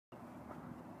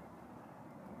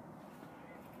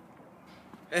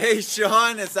Hey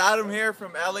Shawn, it's Adam here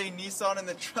from LA Nissan in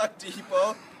the Truck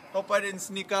Depot. Hope I didn't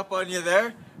sneak up on you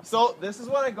there. So this is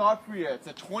what I got for you. It's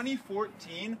a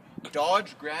 2014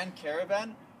 Dodge Grand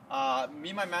Caravan. Me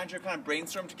and my manager kind of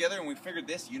brainstormed together and we figured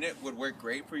this unit would work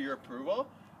great for your approval.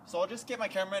 So I'll just get my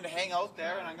cameraman to hang out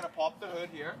there and I'm going to pop the hood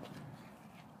here.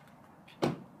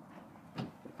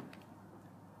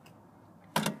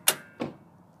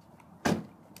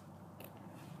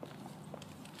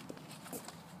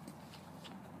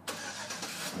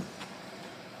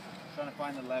 Trying to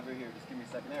find the lever here, just give me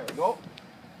a second. There we go.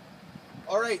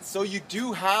 Alright, so you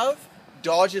do have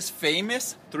Dodge's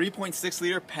famous 3.6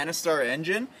 liter Pentastar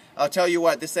engine. I'll tell you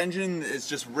what, this engine is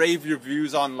just rave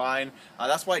reviews online.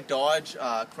 That's why Dodge,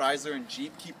 Chrysler and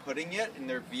Jeep keep putting it in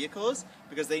their vehicles,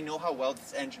 because they know how well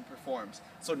this engine performs.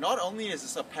 So not only is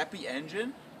this a peppy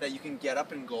engine that you can get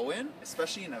up and go in,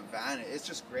 especially in a van, it's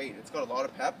just great. It's got a lot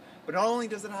of pep, but not only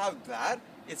does it have that,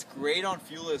 it's great on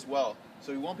fuel as well.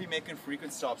 So you won't be making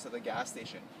frequent stops at the gas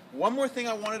station. One more thing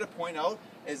I wanted to point out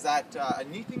is that a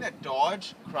neat thing that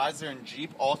Dodge, Chrysler, and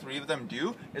Jeep, all three of them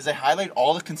do, is they highlight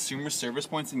all the consumer service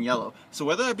points in yellow. So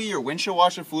whether it be your windshield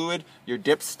washer fluid, your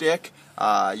dipstick,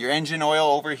 your engine oil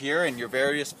over here, and your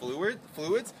various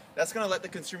fluids, that's going to let the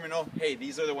consumer know, hey,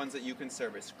 these are the ones that you can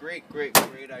service. Great, great,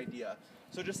 great idea.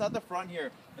 So just at the front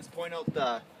here, let's point out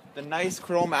the nice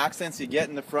chrome accents you get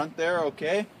in the front there,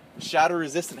 okay?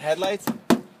 Shatter-resistant headlights.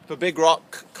 If a big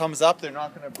rock comes up, they're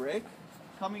not going to break.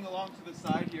 Coming along to the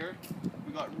side here,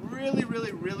 we got really,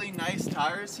 really, really nice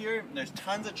tires here. There's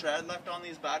tons of tread left on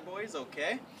these bad boys,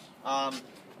 okay?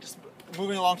 Just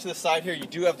moving along to the side here, you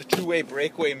do have the two-way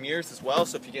breakaway mirrors as well,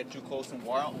 so if you get too close in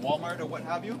Walmart or what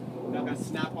have you, you're not going to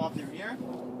snap off your mirror.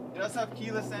 It does have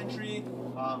keyless entry,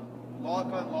 lock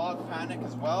unlock, panic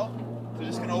as well. So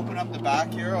just going to open up the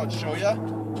back here, I'll show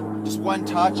you. Just one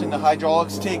touch and the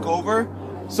hydraulics take over.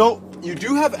 So you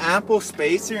do have ample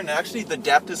space here, and actually the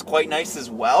depth is quite nice as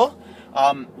well.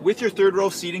 With your third row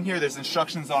seating here, there's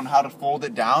instructions on how to fold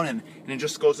it down, and it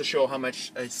just goes to show how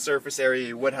much surface area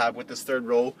you would have with this third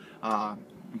row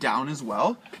down as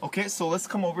well. Okay, so let's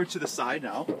come over to the side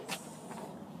now.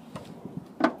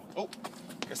 Oh,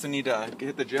 guess I need to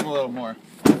hit the gym a little more.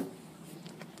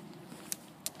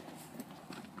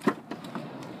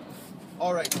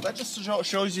 Alright, so that just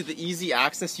shows you the easy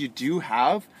access you do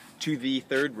have to the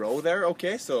third row there.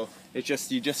 Okay, so it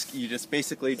you just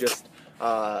basically just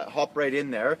hop right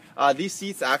in there. These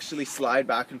seats actually slide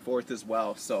back and forth as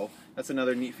well, so that's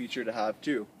another neat feature to have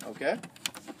too. Okay,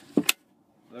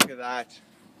 look at that,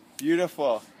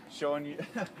 beautiful. Showing you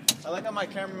I like how my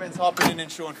cameraman's hopping in and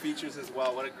showing features as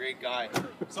well. What a great guy.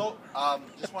 So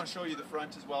just want to show you the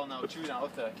front as well now too. Now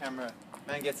if the cameraman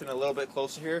gets in a little bit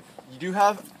closer here, you do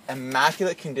have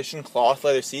immaculate condition cloth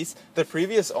leather seats. The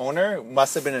previous owner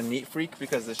must have been a neat freak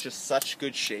because it's just such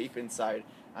good shape inside.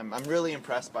 I'm really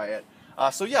impressed by it.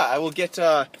 So yeah, I will get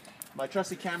my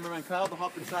trusty cameraman Kyle to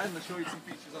hop inside and I'll show you some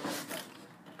features on the inside.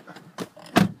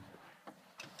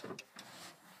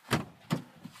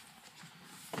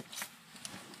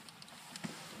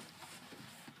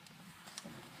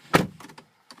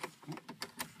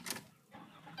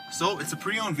 So it's a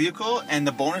pre-owned vehicle, and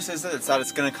the bonus is that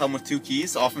it's going to come with 2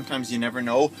 keys. Oftentimes you never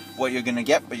know what you're going to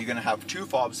get, but you're going to have 2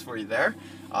 fobs for you there.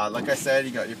 Like I said,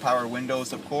 you got your power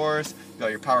windows, of course, you got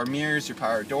your power mirrors, your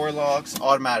power door locks,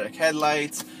 automatic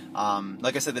headlights.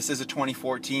 Like I said, this is a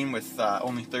 2014 with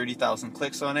only 30,000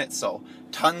 clicks on it, so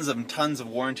tons of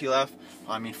warranty left.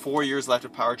 I mean, 4 years left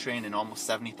of powertrain and almost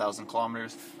 70,000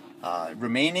 kilometers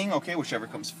remaining, okay, whichever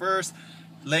comes first.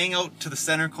 Laying out to the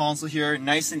center console here,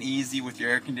 nice and easy with your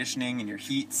air conditioning and your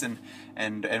heats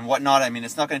and whatnot. I mean,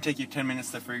 it's not going to take you 10 minutes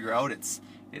to figure out. It's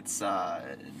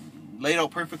laid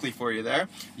out perfectly for you there.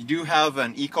 You do have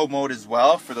an eco mode as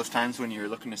well for those times when you're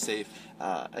looking to save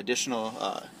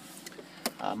additional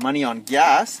money on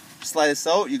gas. Slide this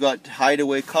out. You got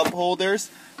hideaway cup holders,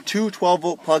 2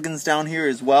 12-volt plug-ins down here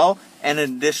as well, and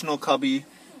an additional cubby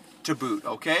to boot.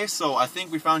 Okay, so I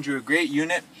think we found you a great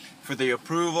unit for the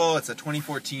approval. It's a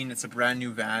 2014, it's a brand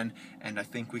new van, and I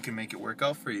think we can make it work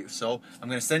out for you. So I'm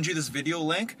going to send you this video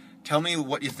link. Tell me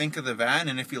what you think of the van,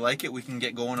 and if you like it, we can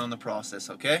get going on the process.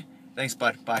 Okay, thanks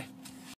bud, bye.